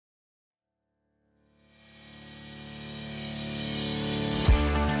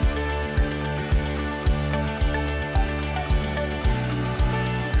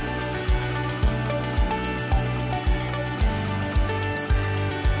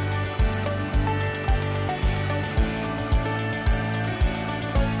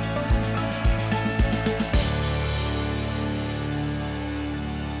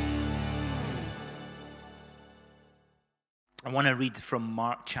want to read from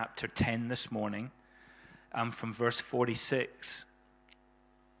Mark chapter 10 this morning, from verse 46.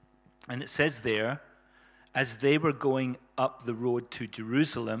 And it says there, as they were going up the road to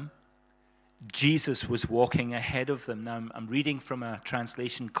Jerusalem, Jesus was walking ahead of them. Now, I'm reading from a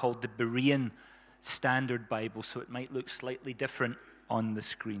translation called the Berean Standard Bible, so it might look slightly different on the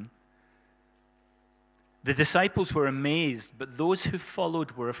screen. The disciples were amazed, but those who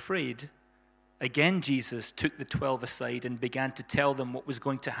followed were afraid. Again, Jesus took the 12 aside and began to tell them what was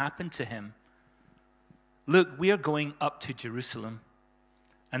going to happen to him. Look, we are going up to Jerusalem,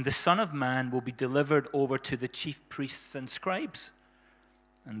 and the Son of Man will be delivered over to the chief priests and scribes,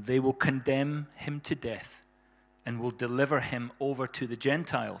 and they will condemn him to death and will deliver him over to the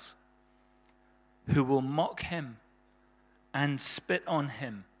Gentiles, who will mock him and spit on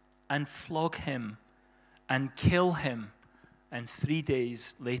him and flog him and kill him, and 3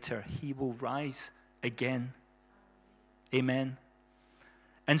 days later he will rise again. Amen.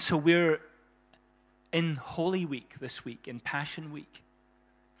 And so we're in Holy Week this week, in Passion Week.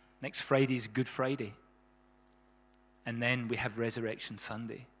 Next Friday is Good Friday. And then we have Resurrection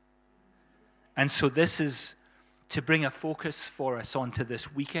Sunday. And so this is to bring a focus for us onto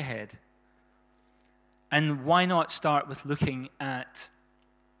this week ahead. And why not start with looking at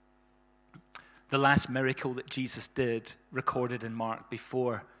the last miracle that Jesus did, recorded in Mark,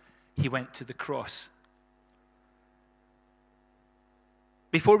 before he went to the cross.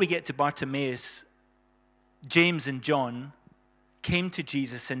 Before we get to Bartimaeus, James and John came to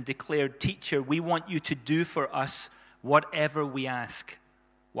Jesus and declared, "Teacher, we want you to do for us whatever we ask."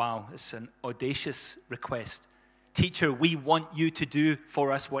 Wow, it's an audacious request. "Teacher, we want you to do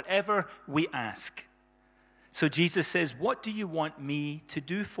for us whatever we ask." So Jesus says, "What do you want me to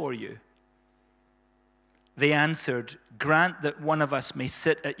do for you?" They answered, "Grant that one of us may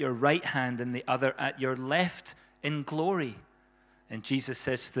sit at your right hand and the other at your left in glory." And Jesus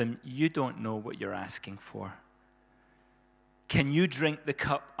says to them, "You don't know what you're asking for. Can you drink the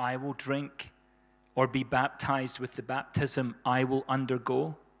cup I will drink, or be baptized with the baptism I will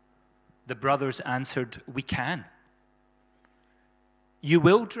undergo?" The brothers answered, "We can." "You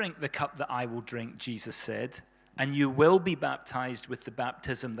will drink the cup that I will drink," Jesus said, "and you will be baptized with the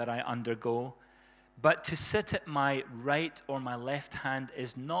baptism that I undergo. But to sit at my right or my left hand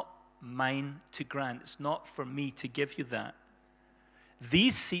is not mine to grant. It's not for me to give you that.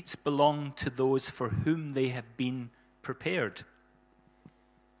 These seats belong to those for whom they have been prepared."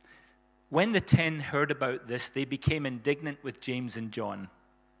 When the 10 heard about this, they became indignant with James and John.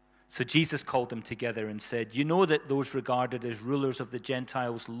 So Jesus called them together and said, "You know that those regarded as rulers of the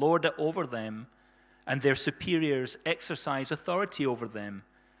Gentiles lord it over them, and their superiors exercise authority over them.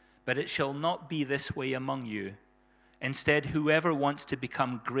 But it shall not be this way among you. Instead, whoever wants to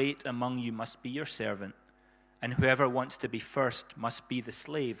become great among you must be your servant, and whoever wants to be first must be the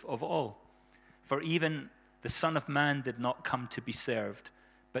slave of all. For even the Son of Man did not come to be served,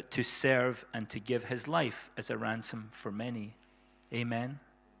 but to serve and to give his life as a ransom for many." Amen.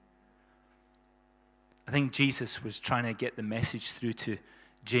 I think Jesus was trying to get the message through to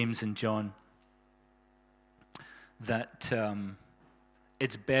James and John that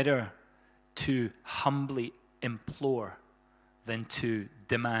it's better to humbly implore than to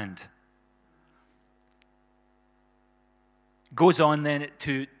demand. Goes on then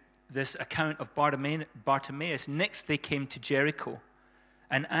to this account of Bartimaeus. Next they came to Jericho.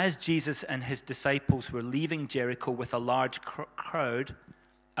 And as Jesus and his disciples were leaving Jericho with a large crowd,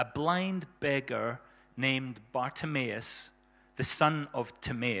 a blind beggar named Bartimaeus, the son of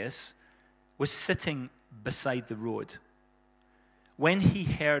Timaeus, was sitting beside the road. When he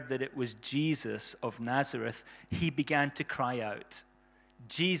heard that it was Jesus of Nazareth, he began to cry out,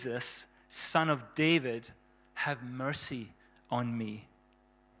 "Jesus, Son of David, have mercy on me."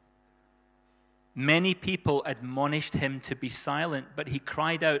 Many people admonished him to be silent, but he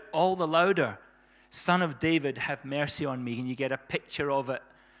cried out all the louder, "Son of David, have mercy on me." And you get a picture of it,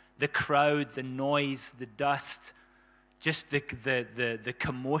 the crowd, the noise, the dust, just the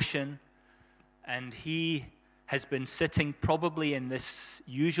commotion. And he has been sitting probably in this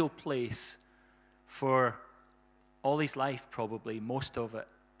usual place for all his life, probably, most of it.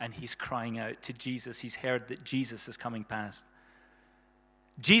 And he's crying out to Jesus. He's heard that Jesus is coming past.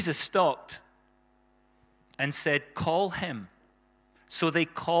 Jesus stopped and said, "Call him." So they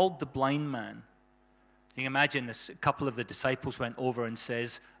called the blind man. You can imagine this, a couple of the disciples went over and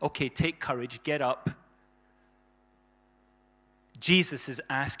says, "Okay, take courage, get up. Jesus is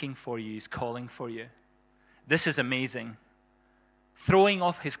asking for you, he's calling for you." This is amazing. Throwing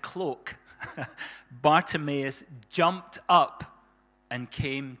off his cloak, Bartimaeus jumped up and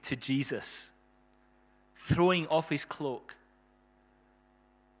came to Jesus. Throwing off his cloak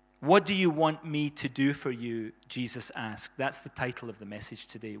What do you want me to do for you? Jesus asked. That's the title of the message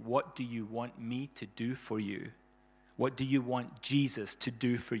today. What do you want me to do for you? What do you want Jesus to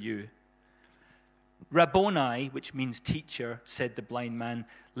do for you? Rabboni, which means teacher, said the blind man,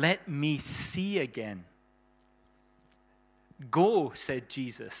 let me see again. Go, said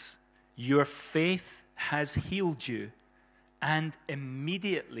Jesus, your faith has healed you. And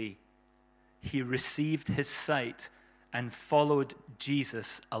immediately he received his sight and followed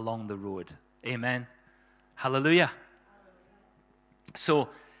Jesus along the road. Amen. Hallelujah. So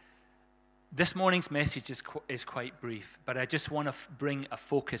this morning's message is quite brief, but I just want to bring a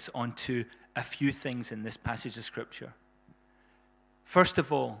focus onto a few things in this passage of Scripture. First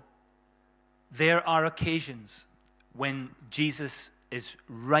of all, there are occasions when Jesus is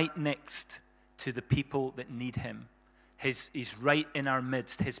right next to the people that need him. He's right in our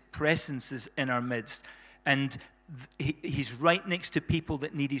midst. His presence is in our midst. And he's right next to people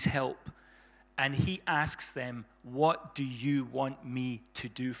that need his help. And he asks them, what do you want me to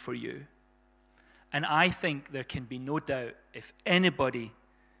do for you? And I think there can be no doubt, if anybody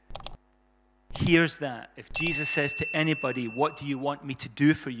hears that, if Jesus says to anybody, what do you want me to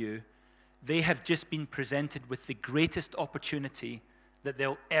do for you? They have just been presented with the greatest opportunity that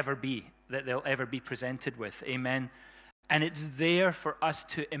they'll ever be presented with. Amen. And it's there for us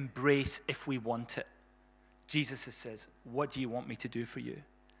to embrace if we want it. Jesus says, what do you want me to do for you?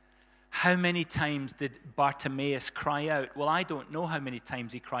 How many times did Bartimaeus cry out? Well, I don't know how many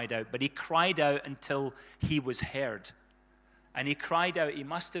times he cried out, but he cried out until he was heard. And he cried out, he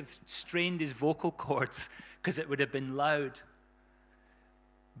must have strained his vocal cords because it would have been loud.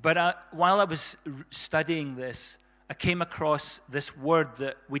 But while I was studying this, I came across this word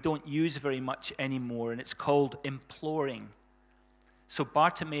that we don't use very much anymore, and it's called imploring. So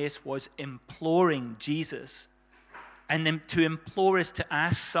Bartimaeus was imploring Jesus. And then to implore is to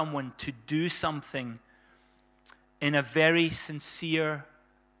ask someone to do something in a very sincere,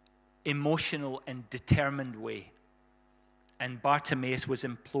 emotional, and determined way. And Bartimaeus was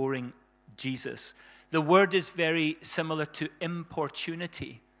imploring Jesus. The word is very similar to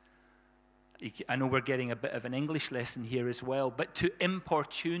importunity. I know we're getting a bit of an English lesson here as well, but to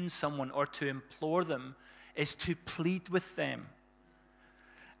importune someone or to implore them is to plead with them.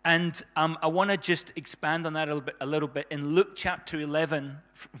 And I want to just expand on that a little bit. In Luke chapter 11,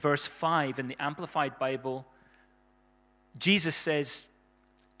 verse 5, in the Amplified Bible, Jesus says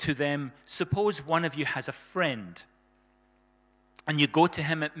to them, suppose one of you has a friend, and you go to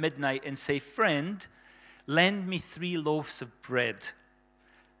him at midnight and say, friend, lend me 3 loaves of bread.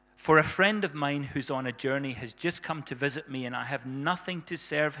 For a friend of mine who's on a journey has just come to visit me, and I have nothing to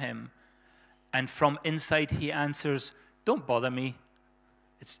serve him. And from inside he answers, don't bother me.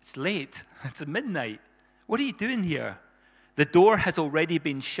 It's late. It's midnight. What are you doing here? The door has already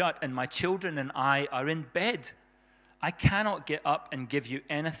been shut, and my children and I are in bed. I cannot get up and give you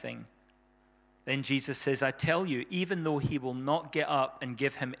anything. Then Jesus says, I tell you, even though he will not get up and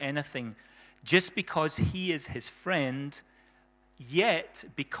give him anything, just because he is his friend, yet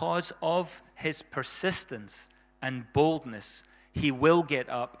because of his persistence and boldness, he will get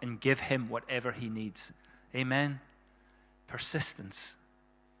up and give him whatever he needs. Amen? Persistence.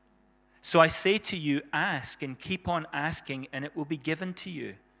 So I say to you, ask and keep on asking, and it will be given to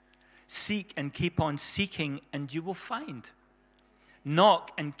you. Seek and keep on seeking, and you will find.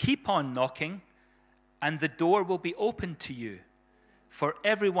 Knock and keep on knocking, and the door will be opened to you. For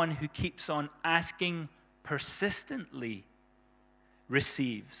everyone who keeps on asking persistently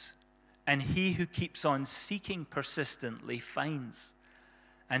receives, and he who keeps on seeking persistently finds.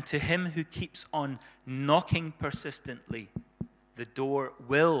 And to him who keeps on knocking persistently, the door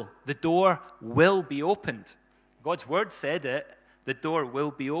will be opened. God's word said it, the door will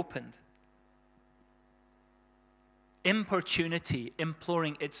be opened. Importunity,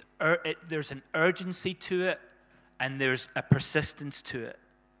 imploring, there's an urgency to it, and there's a persistence to it.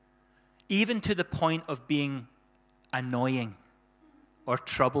 Even to the point of being annoying or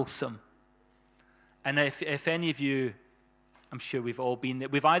troublesome. And if any of you, I'm sure we've all been there,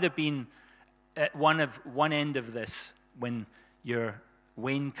 we've either been at one end of this when your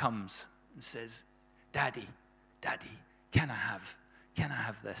Wayne comes and says, Daddy, can I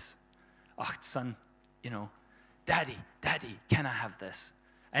have this? Oh, son, Daddy, can I have this?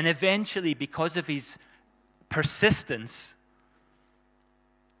 And eventually, because of his persistence,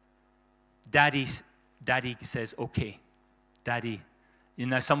 Daddy says, okay, Daddy,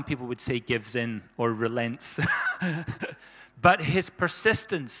 some people would say gives in or relents. But his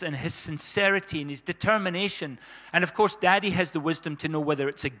persistence and his sincerity and his determination, and of course, Daddy has the wisdom to know whether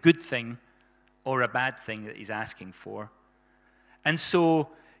it's a good thing or a bad thing that he's asking for. And so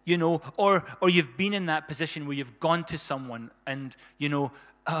or you've been in that position where you've gone to someone and,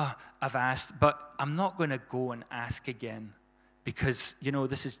 I've asked, but I'm not going to go and ask again because,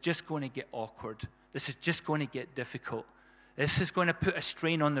 this is just going to get awkward. This is just going to get difficult. This is going to put a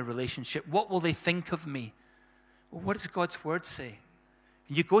strain on the relationship. What will they think of me? Well, what does God's word say?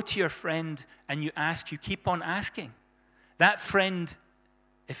 You go to your friend and you ask, you keep on asking. That friend,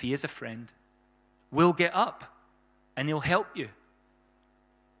 if he is a friend, will get up and he'll help you.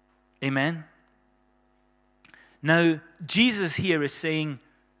 Amen? Now, Jesus here is saying,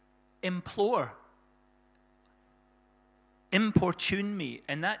 implore. Importune me.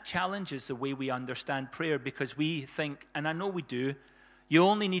 And that challenges the way we understand prayer because we think, and I know we do, you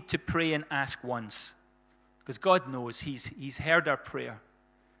only need to pray and ask once. Because God knows He's heard our prayer.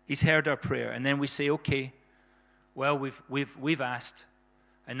 He's heard our prayer. And then we say, okay, well, we've asked.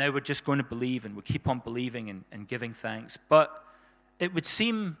 And now we're just going to believe, and we keep on believing and giving thanks. But it would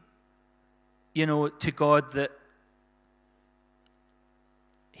seem, to God that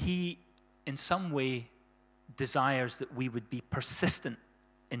He, in some way, desires that we would be persistent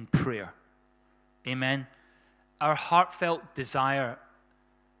in prayer. Amen? Our heartfelt desire,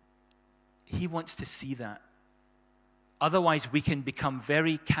 He wants to see that. Otherwise, we can become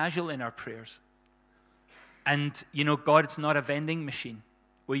very casual in our prayers. And, God's not a vending machine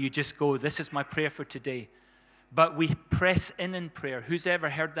where you just go, this is my prayer for today. But we press in prayer. Who's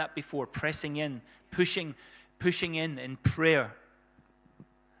ever heard that before? Pressing in, pushing in prayer.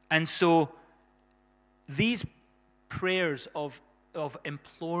 And so these prayers of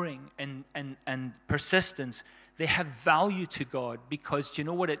imploring and persistence, they have value to God because do you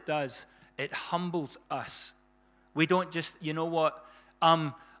know what it does? It humbles us. We don't just,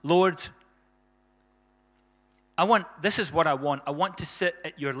 Lord, this is what I want. I want to sit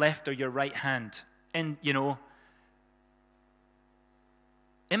at your left or your right hand. And,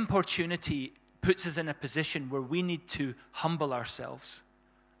 importunity puts us in a position where we need to humble ourselves.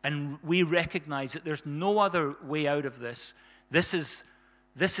 And we recognize that there's no other way out of this. This is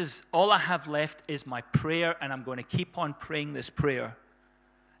all I have left is my prayer, and I'm going to keep on praying this prayer.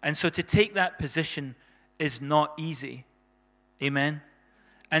 And so to take that position is not easy. Amen?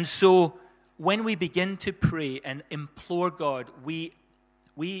 And so when we begin to pray and implore God, we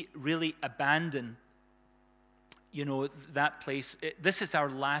really abandon, that place. This is our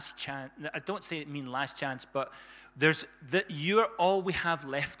last chance. I don't say it mean last chance, but you're all we have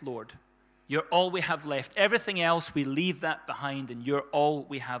left, Lord. You're all we have left. Everything else, we leave that behind, and you're all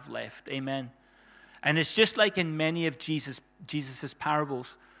we have left. Amen? And it's just like in many of Jesus's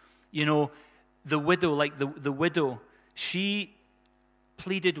parables. The widow, like the widow, she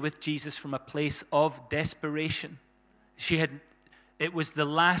pleaded with Jesus from a place of desperation. It was the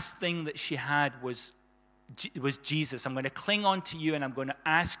last thing that she had was Jesus. I'm going to cling on to you, and I'm going to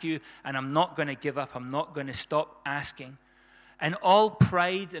ask you, and I'm not going to give up. I'm not going to stop asking. And all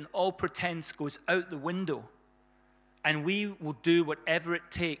pride and all pretense goes out the window, and we will do whatever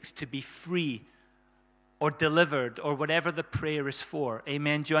it takes to be free or delivered, or whatever the prayer is for.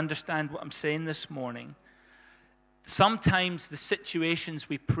 Amen? Do you understand what I'm saying this morning? Sometimes the situations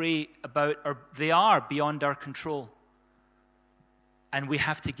we pray about, they are beyond our control. And we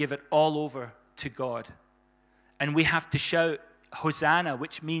have to give it all over to God. And we have to shout, Hosanna,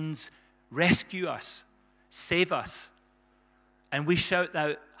 which means rescue us, save us. And we shout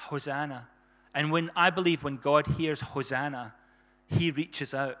out, Hosanna. And I believe when God hears Hosanna, He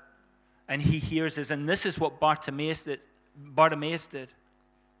reaches out. And He hears us. And this is what Bartimaeus did.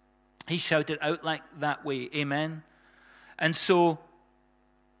 He shouted out like that way. Amen. And so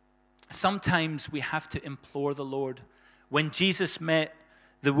sometimes we have to implore the Lord. When Jesus met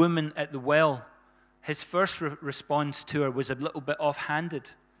the woman at the well, His first response to her was a little bit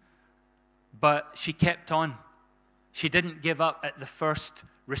offhanded. But she kept on. She didn't give up at the first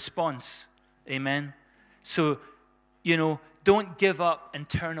response. Amen. So, don't give up and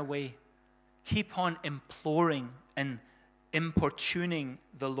turn away. Keep on imploring and importuning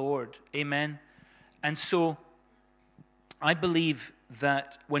the Lord. Amen. And so I believe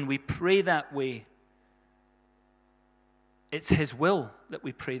that when we pray that way, it's His will that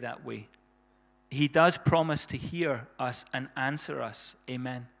we pray that way. He does promise to hear us and answer us.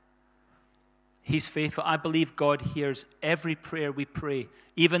 Amen. He's faithful. I believe God hears every prayer we pray,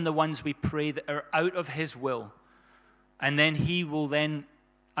 even the ones we pray that are out of His will. And then He will then,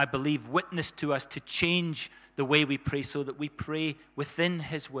 I believe, witness to us to change the way we pray so that we pray within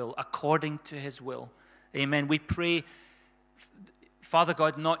His will, according to His will. Amen. We pray, Father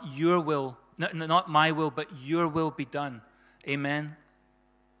God, not your will, not my will, but your will be done. Amen.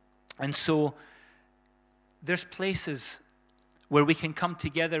 And so there's places where we can come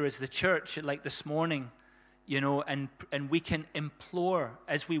together as the church, like this morning, and we can implore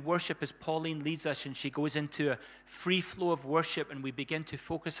as we worship, as Pauline leads us and she goes into a free flow of worship and we begin to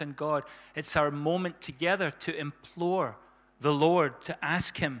focus on God. It's our moment together to implore the Lord, to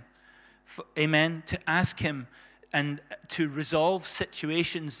ask him, amen, to ask him and to resolve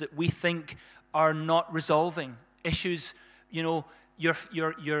situations that we think are not resolving. Issues, you're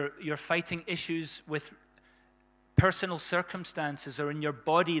fighting issues with personal circumstances or in your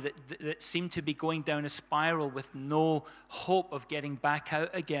body that seem to be going down a spiral with no hope of getting back out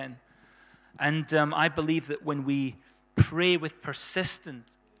again. And I believe that when we pray with persistent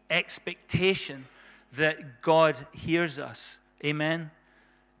expectation that God hears us, amen.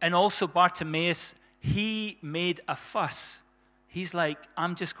 And also Bartimaeus, he made a fuss. He's like,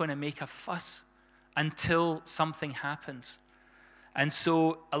 I'm just going to make a fuss until something happens. And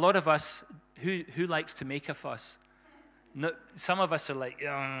so a lot of us, who likes to make a fuss? No, some of us are like,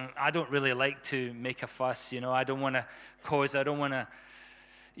 I don't really like to make a fuss, I don't want to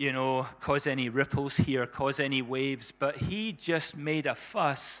cause any ripples here, cause any waves. But he just made a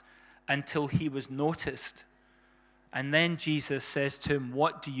fuss until he was noticed. And then Jesus says to him,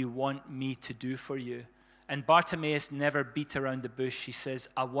 what do you want me to do for you? And Bartimaeus never beat around the bush. He says,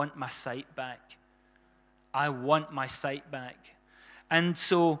 I want my sight back. I want my sight back. And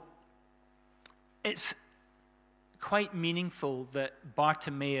so it's quite meaningful that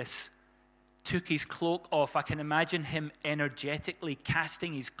Bartimaeus took his cloak off. I can imagine him energetically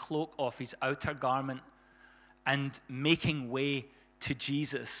casting his cloak off, his outer garment, and making way to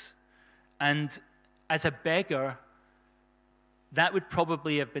Jesus. And as a beggar, that would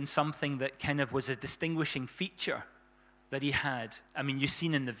probably have been something that kind of was a distinguishing feature that he had. I mean, you've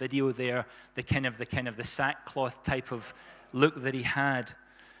seen in the video there the kind of the sackcloth type of look that he had.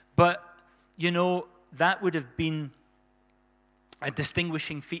 But, that would have been a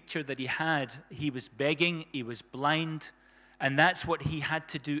distinguishing feature that he had. He was begging, he was blind, and that's what he had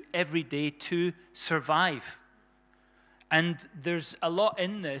to do every day to survive. And there's a lot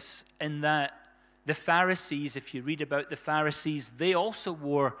in this, in that the Pharisees, if you read about the Pharisees, they also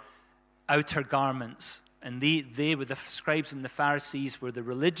wore outer garments. And they were the scribes and the Pharisees were the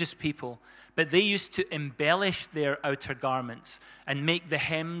religious people. But they used to embellish their outer garments and make the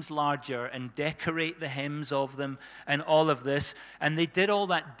hems larger and decorate the hems of them and all of this. And they did all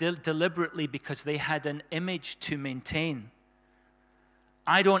that deliberately because they had an image to maintain.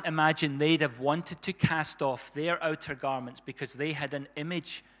 I don't imagine they'd have wanted to cast off their outer garments because they had an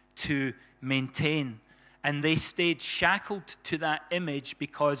image to maintain. And they stayed shackled to that image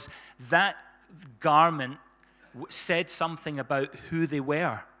because that garment said something about who they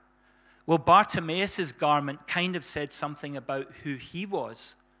were. Well, Bartimaeus' garment kind of said something about who he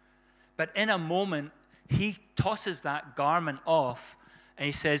was. But in a moment, he tosses that garment off and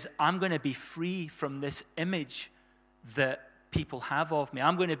he says, I'm going to be free from this image that people have of me.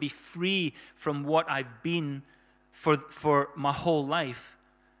 I'm going to be free from what I've been for my whole life.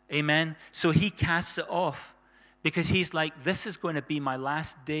 Amen? So he casts it off because he's like, this is going to be my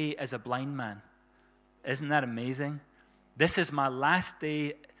last day as a blind man. Isn't that amazing? This is my last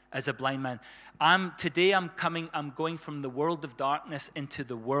day as a blind man. Today I'm going from the world of darkness into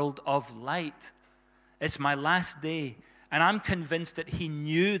the world of light. It's my last day. And I'm convinced that he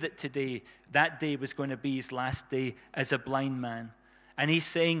knew that that day was going to be his last day as a blind man. And he's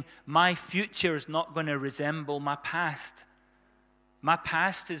saying, my future is not going to resemble my past. My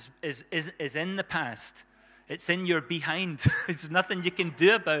past is in the past. It's in your behind. There's nothing you can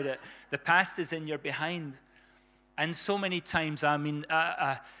do about it. The past is in your behind. And so many times, I mean,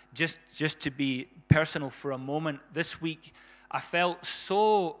 just to be personal for a moment, this week I felt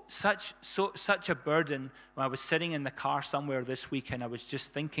such a burden when I was sitting in the car somewhere this week, and I was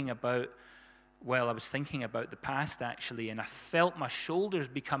just thinking about, the past actually, and I felt my shoulders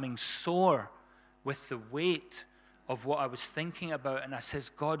becoming sore with the weight of what I was thinking about. And I says,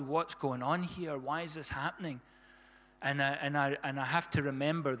 God, what's going on here? Why is this happening? And I have to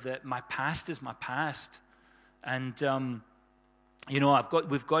remember that my past is my past. And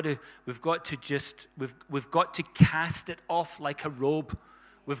we've got to cast it off like a robe.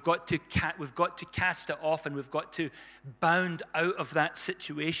 We've got to cast it off, and we've got to bound out of that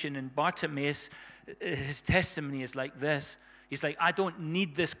situation. And Bartimaeus, his testimony is like this. He's like, I don't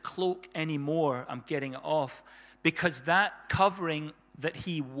need this cloak anymore. I'm getting it off. Because that covering that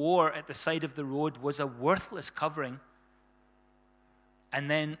he wore at the side of the road was a worthless covering. And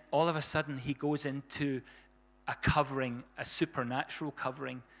then all of a sudden he goes into a covering, a supernatural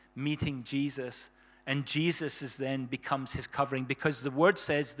covering, meeting Jesus. And Jesus then becomes his covering, because the word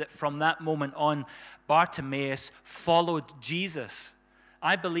says that from that moment on, Bartimaeus followed Jesus.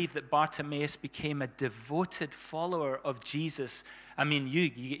 I believe that Bartimaeus became a devoted follower of Jesus. I mean,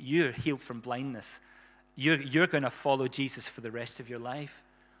 you're healed from blindness. You're going to follow Jesus for the rest of your life.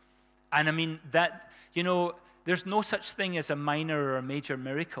 And I mean, there's no such thing as a minor or a major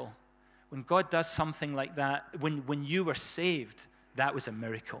miracle. When God does something like that, when you were saved, that was a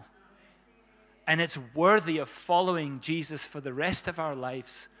miracle. And it's worthy of following Jesus for the rest of our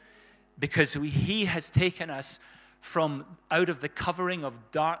lives, because he has taken us from out of the covering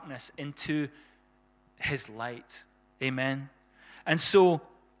of darkness into his light. Amen. And so,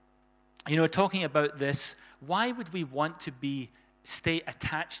 talking about this, why would we want to stay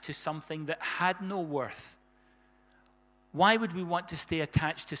attached to something that had no worth? Why would we want to stay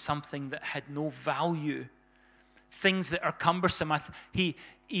attached to something that had no value? Things that are cumbersome. He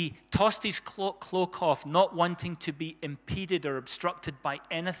tossed his cloak off, not wanting to be impeded or obstructed by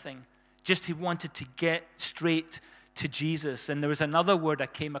anything. Just he wanted to get straight to Jesus. And there was another word I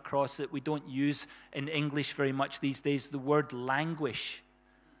came across that we don't use in English very much these days, the word languish.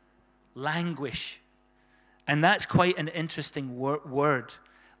 Languish. And that's quite an interesting word.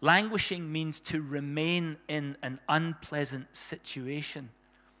 Languishing means to remain in an unpleasant situation.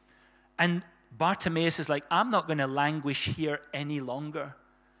 And Bartimaeus is like, I'm not going to languish here any longer.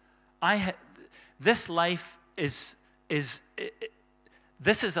 This life is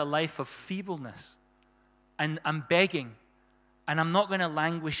a life of feebleness. And I'm begging. And I'm not going to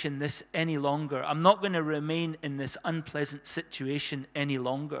languish in this any longer. I'm not going to remain in this unpleasant situation any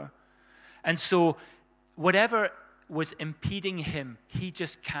longer. And so whatever was impeding him, he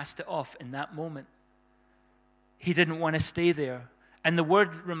just cast it off in that moment. He didn't want to stay there. And the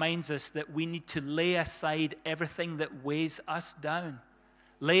word reminds us that we need to lay aside everything that weighs us down.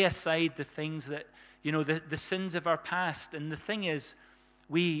 Lay aside the things that, the sins of our past. And the thing is,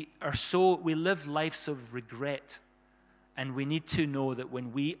 we live lives of regret. And we need to know that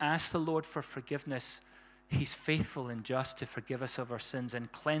when we ask the Lord for forgiveness, he's faithful and just to forgive us of our sins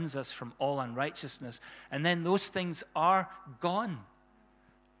and cleanse us from all unrighteousness. And then those things are gone.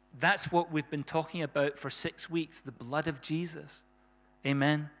 That's what we've been talking about for 6 weeks, the blood of Jesus.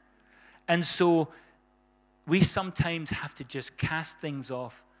 Amen. And so we sometimes have to just cast things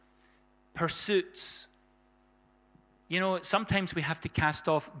off. Pursuits. Sometimes we have to cast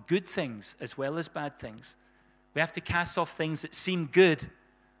off good things as well as bad things. We have to cast off things that seem good.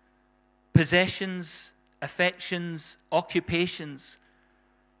 Possessions, affections, occupations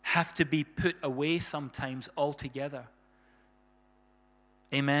have to be put away sometimes altogether.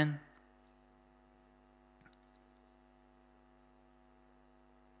 Amen.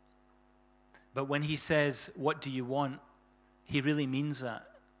 But when he says, what do you want? He really means that.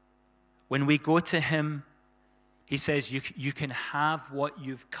 When we go to him, he says, you can have what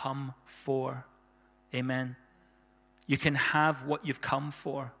you've come for. Amen. You can have what you've come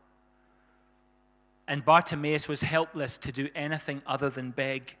for. And Bartimaeus was helpless to do anything other than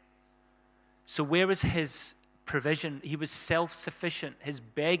beg. So where was his provision? He was self-sufficient. His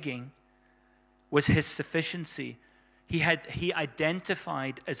begging was his sufficiency. He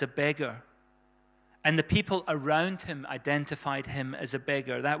identified as a beggar. And the people around him identified him as a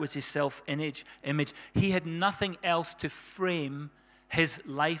beggar. That was his self-image. He had nothing else to frame his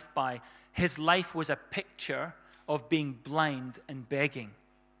life by. His life was a picture of being blind and begging.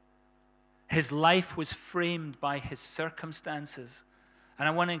 His life was framed by his circumstances. And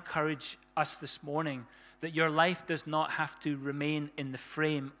I want to encourage us this morning that your life does not have to remain in the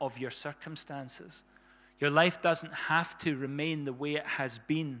frame of your circumstances. Your life doesn't have to remain the way it has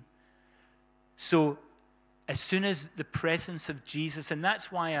been. So as soon as the presence of Jesus, and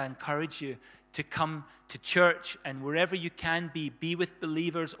that's why I encourage you to come to church, and wherever you can be with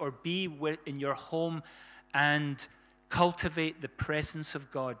believers or be in your home and cultivate the presence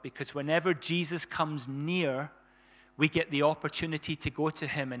of God, because whenever Jesus comes near, we get the opportunity to go to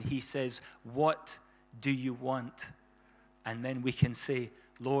him and he says, what do you want? And then we can say,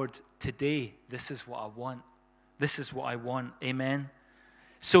 Lord, today, this is what I want. This is what I want. Amen.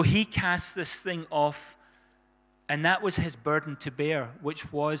 So he cast this thing off, and that was his burden to bear,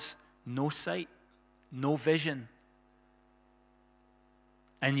 which was no sight, no vision.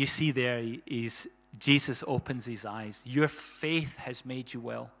 And you see there, Jesus opens his eyes. Your faith has made you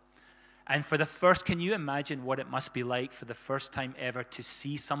well. And for the first, can you imagine what it must be like for the first time ever to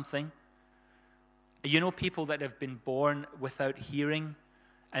see something? People that have been born without hearing,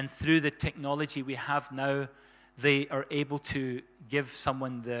 and through the technology we have now, they are able to give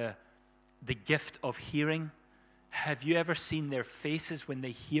someone the gift of hearing. have you ever seen their faces when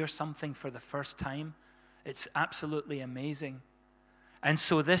they hear something for the first time? It's absolutely amazing. And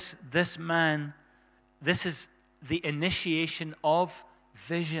so this man, this is the initiation of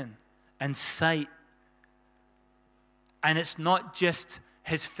vision and sight. And it's not just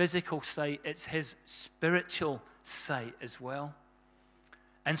his physical sight, it's his spiritual sight as well.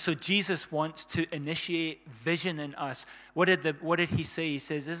 And so Jesus wants to initiate vision in us. What did he say? He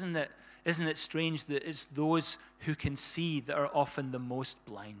says, isn't it strange that it's those who can see that are often the most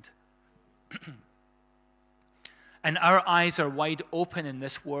blind? And our eyes are wide open in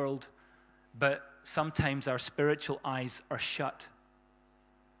this world, but sometimes our spiritual eyes are shut.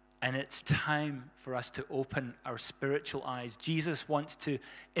 And it's time for us to open our spiritual eyes. Jesus wants to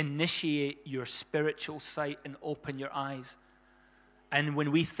initiate your spiritual sight and open your eyes. And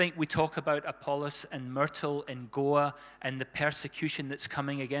when we talk about Apollos and Myrtle in Goa and the persecution that's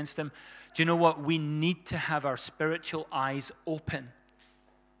coming against them, do you know what? We need to have our spiritual eyes open.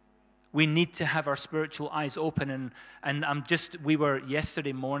 We need to have our spiritual eyes open. And we were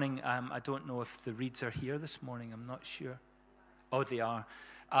yesterday morning, I don't know if the Reeds are here this morning, I'm not sure. Oh, they are.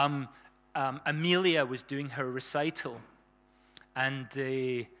 Amelia was doing her recital, and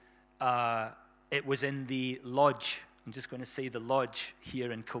it was in the lodge. I'm just going to say the lodge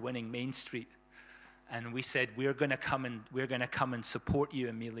here in Kowinning Main Street. And we said, we're going to come and support you,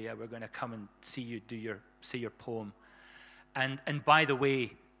 Amelia. We're going to come and see you say your poem. And by the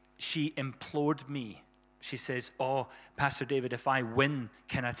way, she implored me. She says, "Oh, Pastor David, if I win,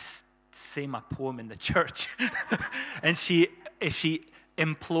 can I say my poem in the church?" And she's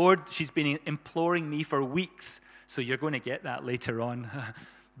been imploring me for weeks. So you're going to get that later on.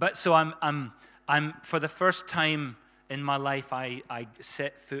 But so I'm for the first time in my life, I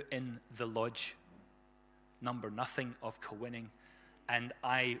set foot in the lodge, number nothing of Kowinning, and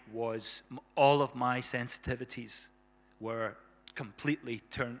all of my sensitivities were completely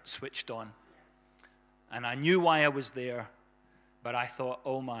switched on. And I knew why I was there, but I thought,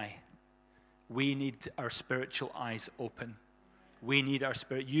 oh my, we need our spiritual eyes open. We need our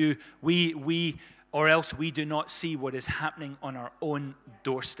spirit. Or else we do not see what is happening on our own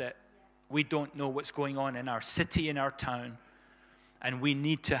doorstep. We don't know what's going on in our city, in our town. And we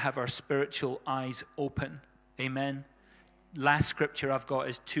need to have our spiritual eyes open. Amen. Last scripture I've got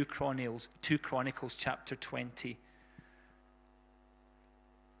is 2 Chronicles chapter 20.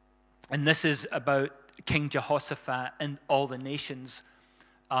 And this is about King Jehoshaphat and all the nations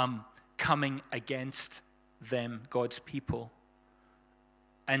coming against them, God's people.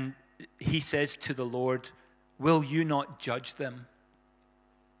 And he says to the Lord, "Will you not judge them?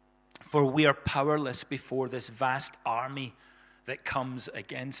 For we are powerless before this vast army that comes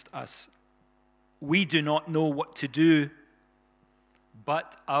against us. We do not know what to do,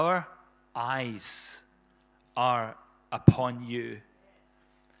 but our eyes are upon you."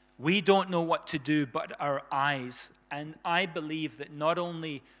 We don't know what to do, but our eyes. And I believe that not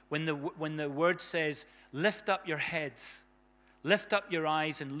only when the word says, "Lift up your heads, lift up your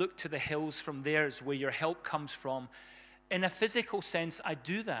eyes and look to the hills, from there is where your help comes from." In a physical sense, I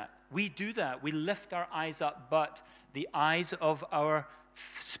do that. We do that. We lift our eyes up, but the eyes of our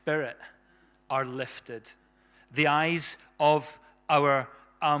spirit are lifted. The eyes of our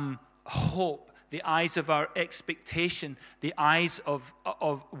hope, the eyes of our expectation, the eyes of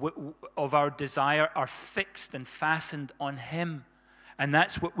our desire are fixed and fastened on Him. And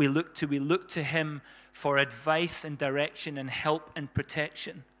that's what we look to. We look to Him for advice and direction and help and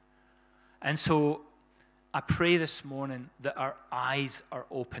protection. And so I pray this morning that our eyes are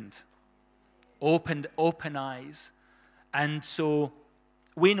opened. Open eyes. And so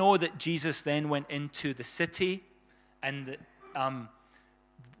we know that Jesus then went into the city, and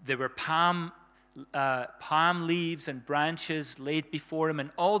there were palm leaves and branches laid before him,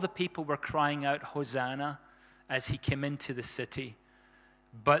 and all the people were crying out, "Hosanna," as he came into the city.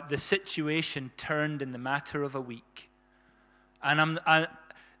 But the situation turned in the matter of a week. And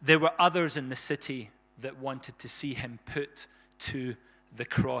there were others in the city that wanted to see him put to the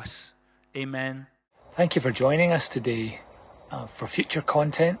cross. Amen. Thank you for joining us today. For future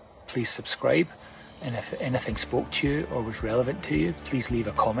content, please subscribe. And if anything spoke to you or was relevant to you, please leave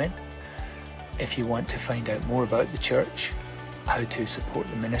a comment. If you want to find out more about the church, how to support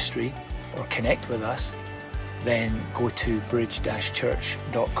the ministry, or connect with us, then go to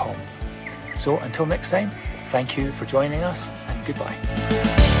bridge-church.com. So until next time, thank you for joining us, and goodbye.